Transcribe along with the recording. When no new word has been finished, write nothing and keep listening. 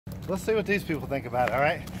Let's see what these people think about it, all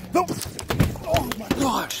right? Nope. Oh my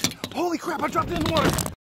gosh. Holy crap, I dropped it in the water.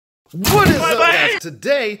 What is up, guys?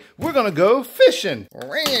 Today, we're gonna go fishing.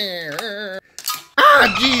 Ah,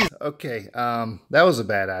 jeez. Okay, that was a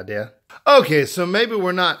bad idea. Okay, so maybe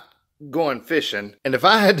we're not going fishing. And if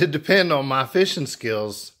I had to depend on my fishing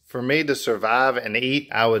skills for me to survive and eat,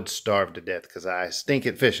 I would starve to death because I stink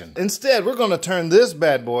at fishing. Instead, we're gonna turn this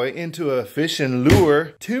bad boy into a fishing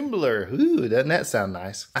lure tumbler. Ooh, doesn't that sound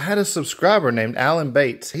nice? I had a subscriber named Alan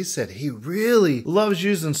Bates. He said he really loves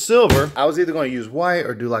using silver. I was either gonna use white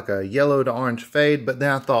or do like a yellow to orange fade, but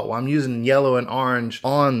then I thought, well, I'm using yellow and orange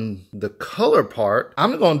on the color part.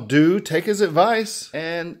 I'm gonna take his advice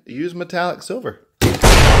and use metallic silver.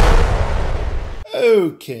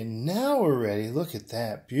 Okay, now we're ready. Look at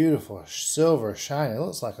that beautiful silver shine. It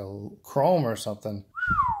looks like a chrome or something.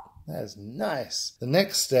 That is nice. The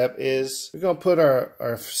next step is we're gonna put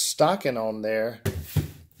our stocking on there.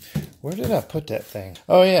 Where did I put that thing?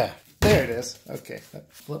 Oh yeah, there it is. Okay,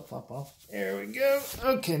 flip flop off. There we go.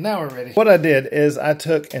 Okay, now we're ready. What I did is I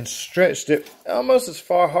took and stretched it almost as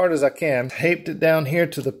far hard as I can, taped it down here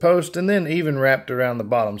to the post, and then even wrapped around the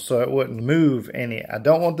bottom so it wouldn't move any. I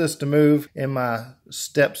don't want this to move in my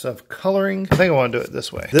steps of coloring. I think I want to do it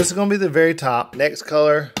this way. This is going to be the very top. Next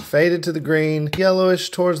color, faded to the green,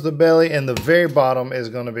 yellowish towards the belly, and the very bottom is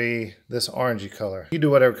going to be this orangey color. You can do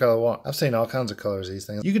whatever color you want. I've seen all kinds of colors of these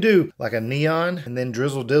things. You could do like a neon and then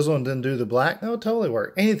drizzle dizzle and then do the black. That would totally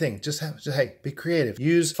work. Anything. Just hey, be creative.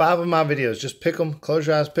 Use 5 of my videos. Just pick them, close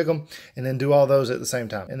your eyes, pick them, and then do all those at the same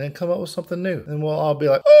time. And then come up with something new. And we'll all be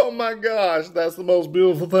like, oh my gosh, that's the most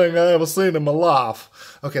beautiful thing I ever seen in my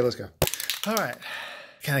life. Okay, let's go. All right.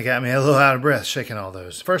 Kind of got me a little out of breath shaking all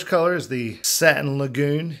those. First color is the Satin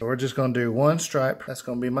Lagoon. We're just going to do one stripe. That's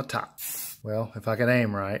going to be my top. Well, if I can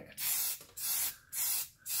aim right.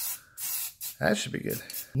 That should be good.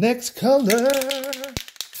 Next color.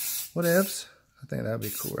 What else? I think that'd be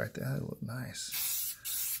cool right there. That'd look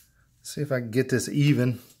nice. Let's see if I can get this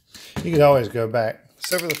even. You could always go back.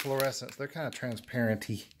 Except for the fluorescents. They're kind of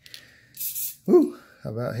transparent-y. Ooh, how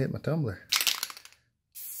about hit my tumbler?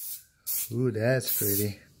 Ooh, that's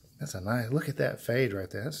pretty. That's a nice, look at that fade right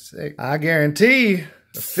there. That's sick. I guarantee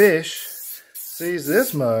a fish sees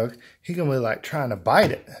this mug, he gonna be like trying to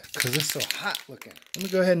bite it because it's so hot looking. Let me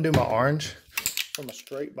go ahead and do my orange from a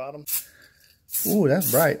straight bottom. Ooh,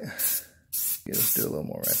 that's bright. Yeah, let's do a little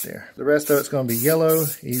more right there. The rest of it's gonna be yellow,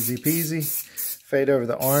 easy peasy. Fade over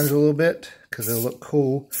the orange a little bit because it'll look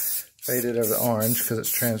cool. Fade it over the orange because it's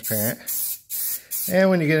transparent. And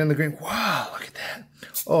when you get in the green, wow, look at that.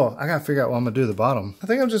 Oh, I gotta figure out what I'm gonna do to the bottom. I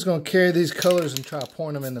think I'm just gonna carry these colors and try to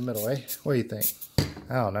point them in the middle, eh? What do you think?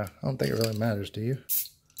 I don't know. I don't think it really matters, do you?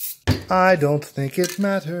 I don't think it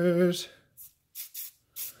matters.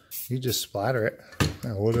 You just splatter it.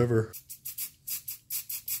 Oh, whatever.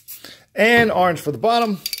 And orange for the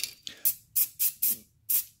bottom.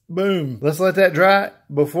 Boom. Let's let that dry.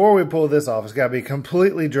 Before we pull this off, it's got to be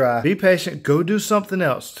completely dry. Be patient. Go do something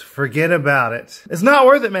else. Forget about it. It's not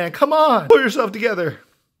worth it, man. Come on. Pull yourself together.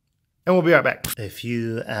 And we'll be right back. A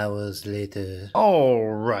few hours later. All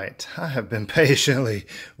right. I have been patiently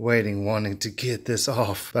waiting, wanting to get this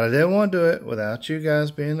off. But I didn't want to do it without you guys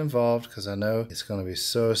being involved because I know it's going to be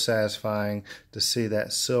so satisfying to see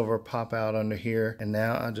that silver pop out under here. And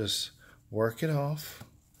now I just work it off.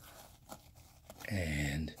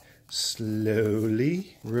 And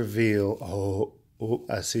slowly reveal. Oh,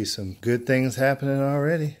 I see some good things happening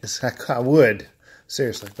already. I would,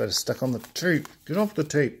 seriously, but it's stuck on the tape. Get off the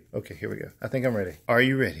tape. Okay, here we go. I think I'm ready. Are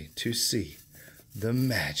you ready to see the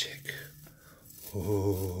magic?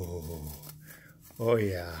 Oh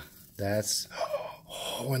yeah. That's,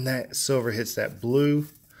 oh, when that silver hits that blue.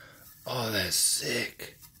 Oh, that's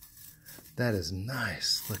sick. That is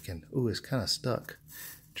nice looking. Ooh, it's kind of stuck.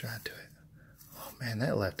 Try to it. Man,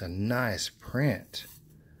 that left a nice print.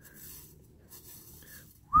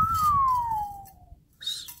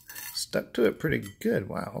 Stuck to it pretty good.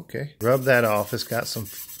 Wow, okay. Rub that off. It's got some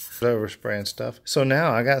overspray and stuff. So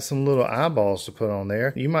now I got some little eyeballs to put on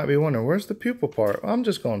there. You might be wondering, where's the pupil part? I'm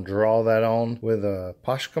just going to draw that on with a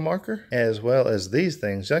POSCA marker, as well as these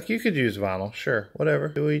things. Like, you could use vinyl, sure, whatever.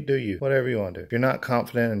 Do you, whatever you want to do. If you're not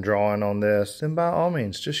confident in drawing on this, then by all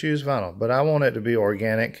means, just use vinyl. But I want it to be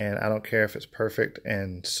organic, and I don't care if it's perfect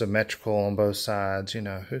and symmetrical on both sides. You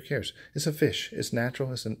know, who cares? It's a fish. It's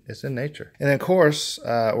natural. It's in nature. And of course,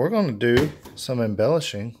 we're going to do some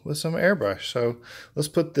embellishing with some airbrush. So let's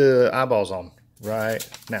put the eyeballs on right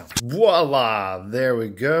now. Voila, there we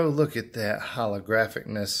go. Look at that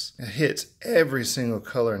holographicness. It hits every single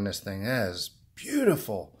color in this thing. That is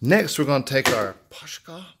beautiful. Next, we're going to take our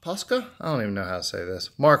POSCA? I don't even know how to say this.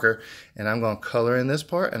 Marker. And I'm going to color in this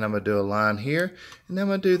part. And I'm going to do a line here. And then I'm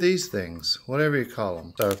going to do these things. Whatever you call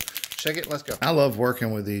them. So, check it. Let's go. I love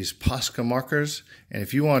working with these POSCA markers. And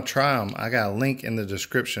if you want to try them, I got a link in the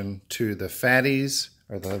description to the fatties,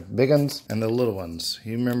 or the big ones, and the little ones.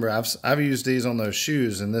 You remember, I've used these on those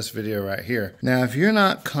shoes in this video right here. Now, if you're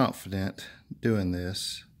not confident doing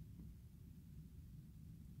this,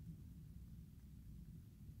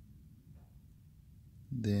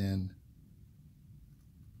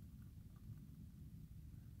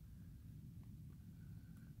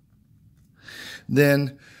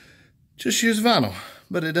 then just use vinyl,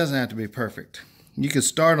 but it doesn't have to be perfect. You can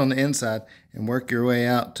start on the inside and work your way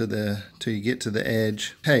out till you get to the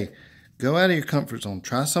edge. Hey, go out of your comfort zone.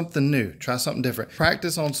 Try something new. Try something different.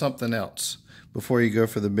 Practice on something else before you go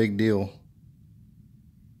for the big deal.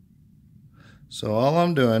 So all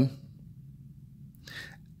I'm doing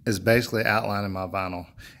is basically outlining my vinyl.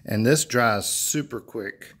 And this dries super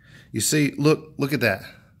quick. You see, look at that.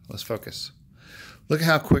 Let's focus. Look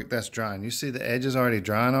how quick that's drying. You see the edges already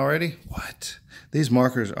drying already? What? These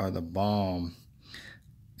markers are the bomb.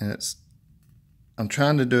 And I'm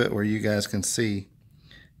trying to do it where you guys can see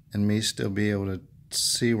and me still be able to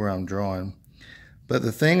see where I'm drawing. But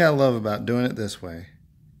the thing I love about doing it this way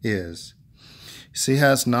is, see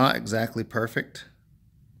how it's not exactly perfect?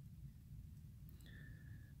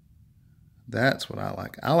 That's what I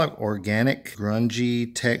like. I like organic,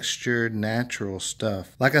 grungy, textured, natural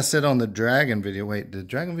stuff. Like I said on the dragon video. Wait, did the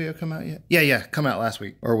dragon video come out yet? Yeah, come out last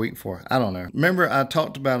week or week before. I don't know. Remember I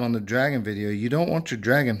talked about on the dragon video, you don't want your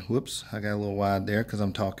dragon, whoops, I got a little wide there because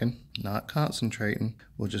I'm talking, not concentrating.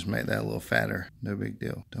 We'll just make that a little fatter. No big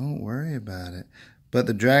deal. Don't worry about it. But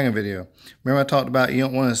the dragon video, remember I talked about you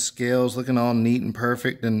don't want his scales looking all neat and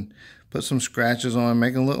perfect and put some scratches on him,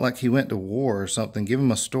 make him look like he went to war or something. Give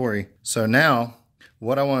him a story. So now,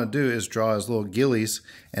 what I want to do is draw his little gillies,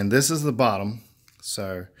 and this is the bottom.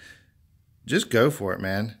 So just go for it,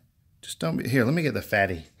 man. Just don't be... Here, let me get the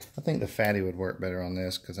fatty. I think the fatty would work better on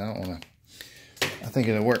this because I don't want to... I think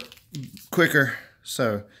it'll work quicker.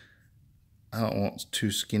 So I don't want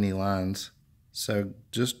too skinny lines. So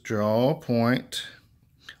just draw a point,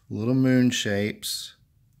 little moon shapes.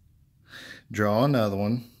 Draw another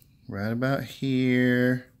one. Right about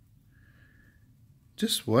here.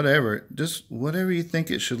 Just whatever you think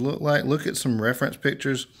it should look like. Look at some reference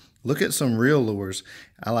pictures. Look at some real lures.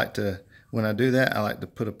 I like to, when I do that, I like to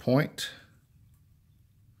put a point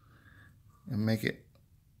and make it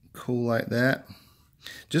cool like that.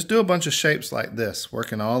 Just do a bunch of shapes like this,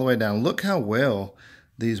 working all the way down. Look how well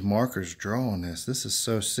these markers draw on this. This is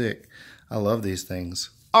so sick. I love these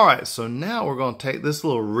things. All right, so now we're going to take this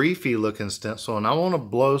little reefy looking stencil and I want to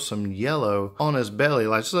blow some yellow on his belly,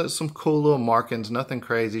 like just some cool little markings, nothing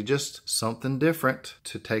crazy, just something different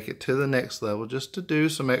to take it to the next level, just to do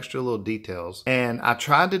some extra little details. And I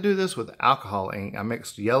tried to do this with alcohol ink. I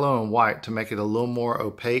mixed yellow and white to make it a little more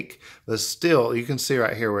opaque, but still, you can see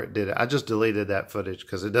right here where it did it. I just deleted that footage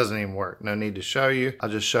because it doesn't even work. No need to show you. I'll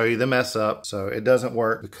just show you the mess up. So it doesn't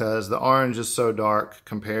work because the orange is so dark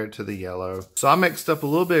compared to the yellow. So I mixed up a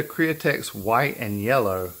little bit of Createx white and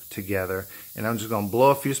yellow together, and I'm just going to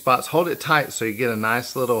blow a few spots. Hold it tight so you get a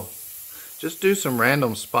nice little, just do some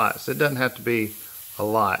random spots. It doesn't have to be a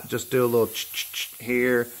lot. Just do a little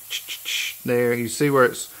here, there. You see where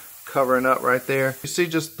it's covering up right there? You see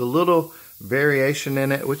just the little variation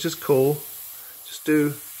in it, which is cool. Just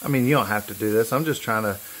do, I mean, you don't have to do this. I'm just trying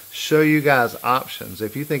to show you guys options.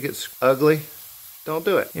 If you think it's ugly, don't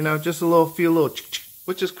do it. You know, just a few little,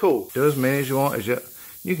 which is cool. Do as many as you want.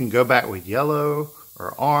 You can go back with yellow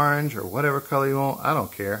or orange or whatever color you want. I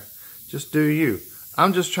don't care. Just do you.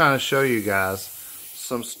 I'm just trying to show you guys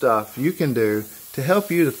some stuff you can do to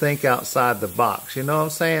help you to think outside the box. You know what I'm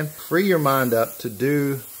saying? Free your mind up to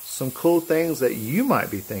do some cool things that you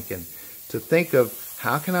might be thinking. To think of,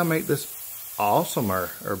 how can I make this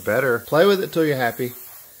awesomer or better? Play with it till you're happy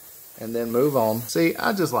and then move on. See,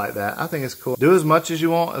 I just like that. I think it's cool. Do as much as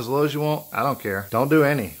you want, as low as you want. I don't care. Don't do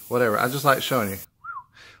any, whatever. I just like showing you.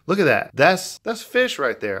 Look at that. That's fish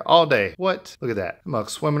right there all day. What? Look at that. I'm like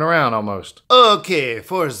swimming around almost. Okay,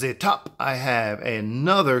 for the top, I have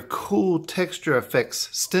another cool texture effects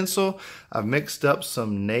stencil. I've mixed up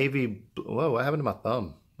some navy. Whoa, what happened to my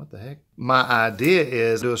thumb? What the heck? My idea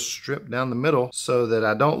is do a strip down the middle so that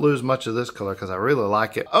I don't lose much of this color because I really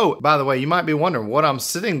like it. Oh, by the way, you might be wondering what I'm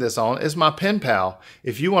sitting this on is my pen pal.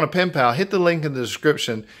 If you want a pen pal, hit the link in the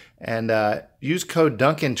description and use code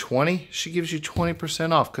Duncan20. She gives you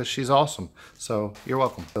 20% off because she's awesome. So you're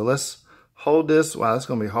welcome. So let's Hold this. Wow, that's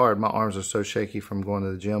gonna be hard. My arms are so shaky from going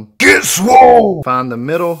to the gym. Get swole! Find the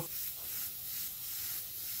middle.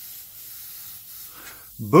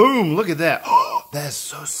 Boom, look at that. That's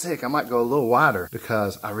so sick. I might go a little wider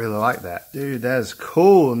because I really like that. Dude, that is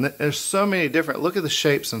cool. And there's so many different, look at the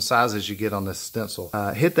shapes and sizes you get on this stencil.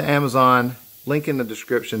 Hit the Amazon, link in the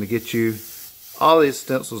description to get you all these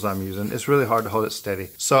stencils I'm using. It's really hard to hold it steady.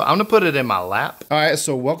 So I'm gonna put it in my lap. All right,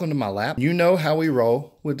 so welcome to my lap. You know how we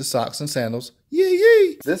roll with the socks and sandals. Yee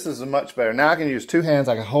yee. This is much better. Now I can use two hands.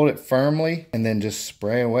 I can hold it firmly and then just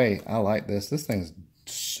spray away. I like this. This thing's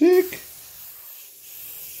sick.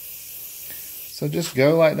 So just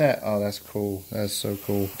go like that. Oh, that's cool. That's so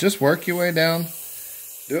cool. Just work your way down.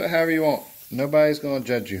 Do it however you want. Nobody's gonna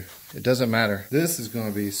judge you. It doesn't matter. This is gonna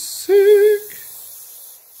be sick.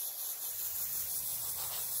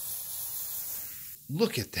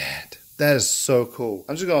 Look at that. That is so cool.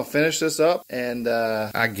 I'm just gonna finish this up and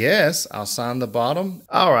I guess I'll sign the bottom.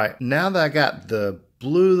 All right, now that I got the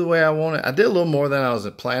blue the way I want it, I did a little more than I was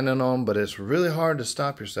planning on, but it's really hard to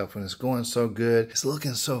stop yourself when it's going so good. It's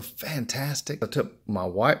looking so fantastic. I took my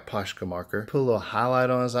white POSCA marker, put a little highlight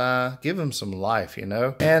on his eye, give him some life, you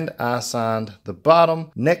know? And I signed the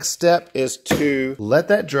bottom. Next step is to let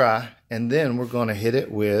that dry, and then we're gonna hit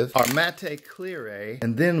it with our Mate Clear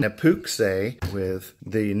and then a POSCA with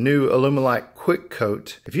the new Illuminate Quick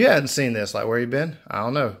Coat. If you hadn't seen this, like where you been? I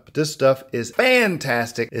don't know. But this stuff is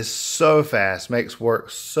fantastic. It's so fast, makes work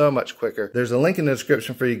so much quicker. There's a link in the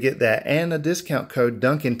description for you to get that and a discount code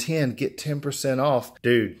Duncan10, get 10% off.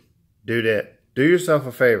 Dude, do that. Do yourself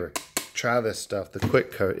a favor. Try this stuff. The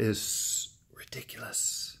Quick Coat is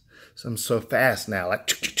ridiculous. So I'm so fast now.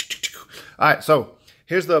 Like, all right, so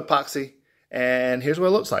here's the epoxy, and here's what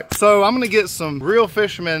it looks like. So I'm gonna get some real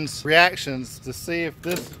fishermen's reactions to see if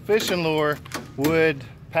this fishing lure would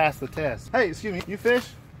pass the test. Hey, excuse me, you fish?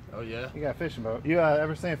 Oh yeah. You got a fishing boat. You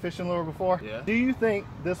ever seen a fishing lure before? Yeah. Do you think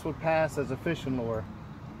this would pass as a fishing lure?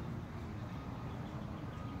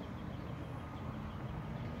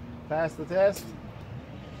 Pass the test?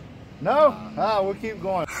 No? Ah, we'll keep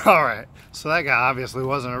going. All right, so that guy obviously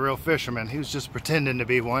wasn't a real fisherman. He was just pretending to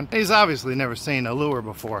be one. He's obviously never seen a lure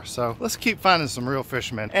before, so let's keep finding some real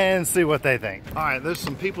fishermen and see what they think. All right, there's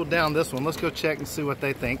some people down this one. Let's go check and see what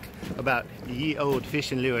they think about ye old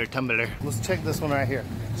fishing lure tumbler. Let's check this one right here.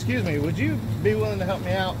 Excuse me, would you be willing to help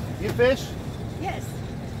me out? You fish? Yes.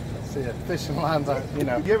 Let's see it. Fishing lines are, you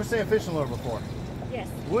know. You ever seen a fishing lure before? Yes.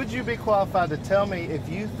 Would you be qualified to tell me if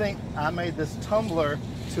you think I made this tumbler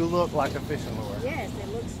to look like a fishing lure? Yes, it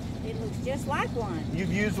looks just like one.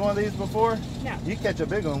 You've used one of these before? No. You catch a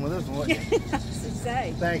big one with this one, wouldn't you? I was to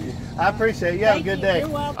say. Thank you. I appreciate it. You have a good day. You're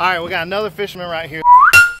welcome. All right, we got another fisherman right here.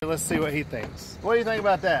 Let's see what he thinks. What do you think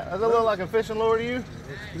about that? Does it look like a fishing lure to you?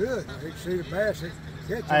 It's good. I can see the bass.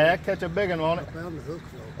 Hey, I catch a big one, won't it? I found the hooks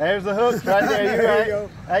though. There's the hooks right there. You're There right. you go.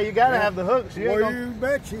 Hey, you gotta have the hooks. You, ain't Well, gonna, you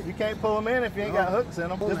bet you. you can't pull them in if you ain't got hooks in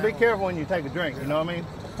them. Just be now. careful when you take a drink. You know what I mean?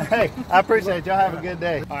 Hey, I appreciate it. Y'all have a good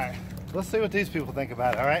day. All right, let's see what these people think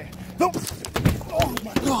about it. All right. Nope. Oh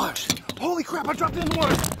my gosh! Holy crap! I dropped it in the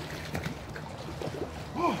water.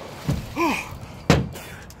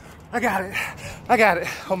 I got it. I got it.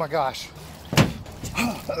 Oh my gosh.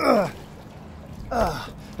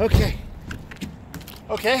 Okay.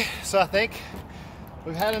 Okay, so I think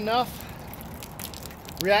we've had enough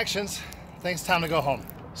reactions. I think it's time to go home.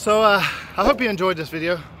 So I hope you enjoyed this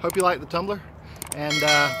video. Hope you liked the tumbler. And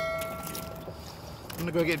I'm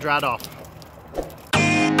gonna go get dried off.